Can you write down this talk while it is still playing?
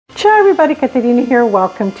Ciao everybody, Caterina here.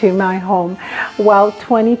 Welcome to my home. Well,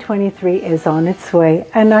 2023 is on its way,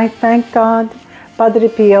 and I thank God, Padre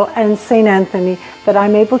Pio and Saint Anthony that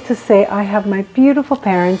I'm able to say I have my beautiful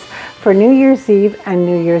parents for New Year's Eve and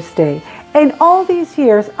New Year's Day. In all these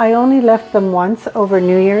years, I only left them once over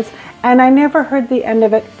New Year's, and I never heard the end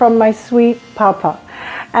of it from my sweet Papa.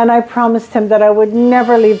 And I promised him that I would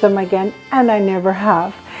never leave them again, and I never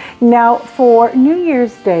have. Now, for New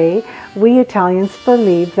Year's Day, we Italians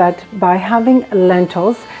believe that by having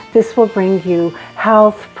lentils, this will bring you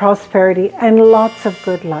health, prosperity, and lots of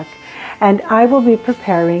good luck. And I will be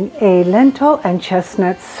preparing a lentil and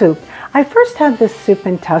chestnut soup. I first had this soup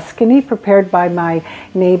in Tuscany, prepared by my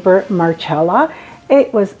neighbor Marcella.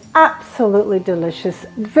 It was absolutely delicious,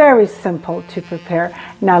 very simple to prepare.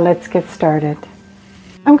 Now let's get started.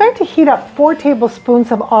 I'm going to heat up 4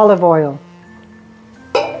 tablespoons of olive oil.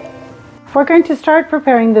 We're going to start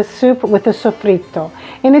preparing the soup with a soffritto.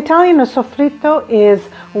 In Italian, a soffritto is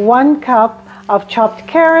 1 cup of chopped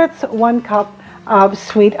carrots, 1 cup of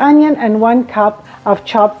sweet onion, and 1 cup of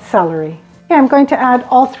chopped celery. Okay, I'm going to add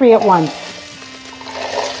all 3 at once.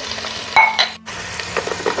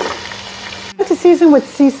 I'm going to season with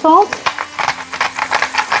sea salt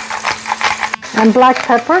and black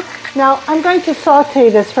pepper. Now, I'm going to saute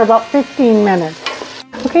this for about 15 minutes.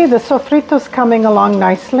 Okay, the soffritto's coming along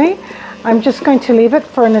nicely. I'm just going to leave it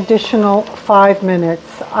for an additional 5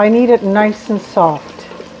 minutes. I need it nice and soft.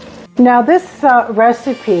 Now this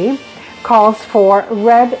recipe calls for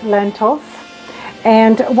red lentils,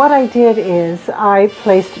 and what I did is I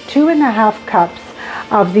placed 2.5 cups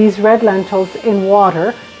of these red lentils in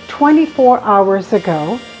water 24 hours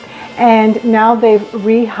ago, and now they've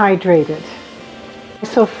rehydrated.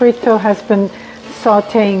 Soffritto has been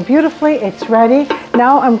sauteing beautifully. It's ready.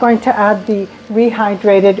 Now I'm going to add the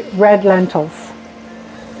rehydrated red lentils.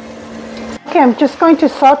 Okay, I'm just going to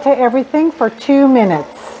saute everything for 2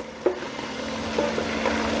 minutes.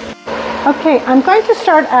 Okay, I'm going to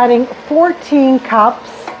start adding 14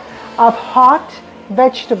 cups of hot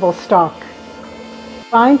vegetable stock.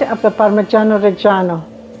 Rind of the Parmigiano Reggiano.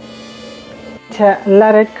 To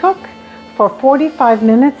let it cook for 45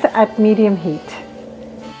 minutes at medium heat.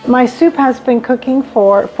 My soup has been cooking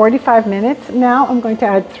for 45 minutes. Now I'm going to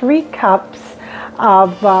add 3 cups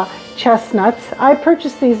of chestnuts. I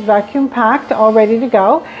purchased these vacuum packed, all ready to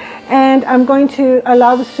go. And I'm going to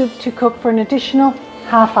allow the soup to cook for an additional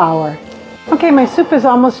half hour. Okay, my soup is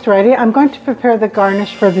almost ready. I'm going to prepare the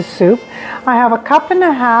garnish for the soup. I have 1.5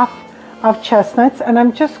 cups of chestnuts, and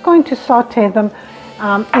I'm just going to saute them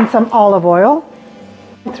in some olive oil.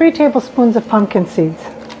 3 tablespoons of pumpkin seeds.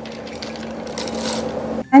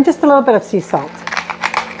 And just a little bit of sea salt.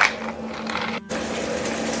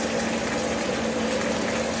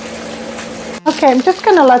 Okay, I'm just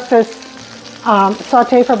going to let this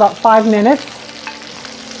saute for about 5 minutes.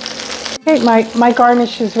 Okay, my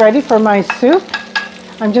garnish is ready for my soup.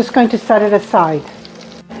 I'm just going to set it aside.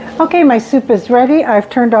 Okay, my soup is ready. I've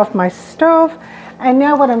turned off my stove. And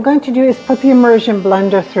now what I'm going to do is put the immersion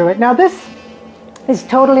blender through it. Now this is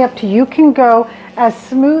totally up to you. You can go as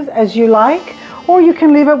smooth as you like, or you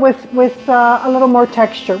can leave it with a little more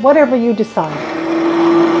texture, whatever you decide.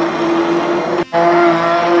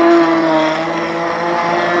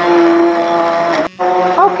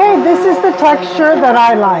 Okay, this is the texture that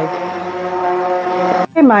I like.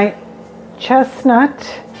 Okay, my chestnut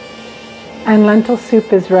and lentil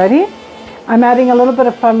soup is ready. I'm adding a little bit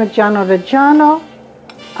of Parmigiano Reggiano,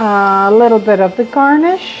 a little bit of the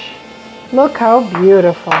garnish. Look how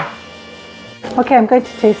beautiful. Okay, I'm going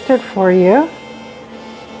to taste it for you.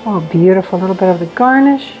 Oh, beautiful. A little bit of the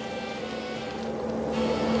garnish.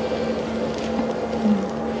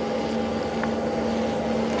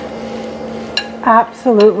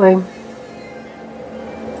 Absolutely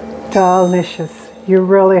delicious. You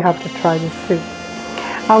really have to try this soup.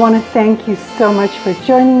 I want to thank you so much for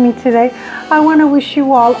joining me today. I want to wish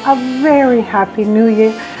you all a very happy New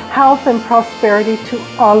Year. Health and prosperity to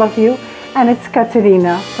all of you. And it's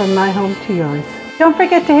Caterina, from my home to yours. Don't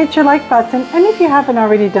forget to hit your like button, and if you haven't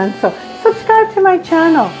already done so, subscribe to my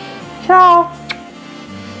channel. Ciao!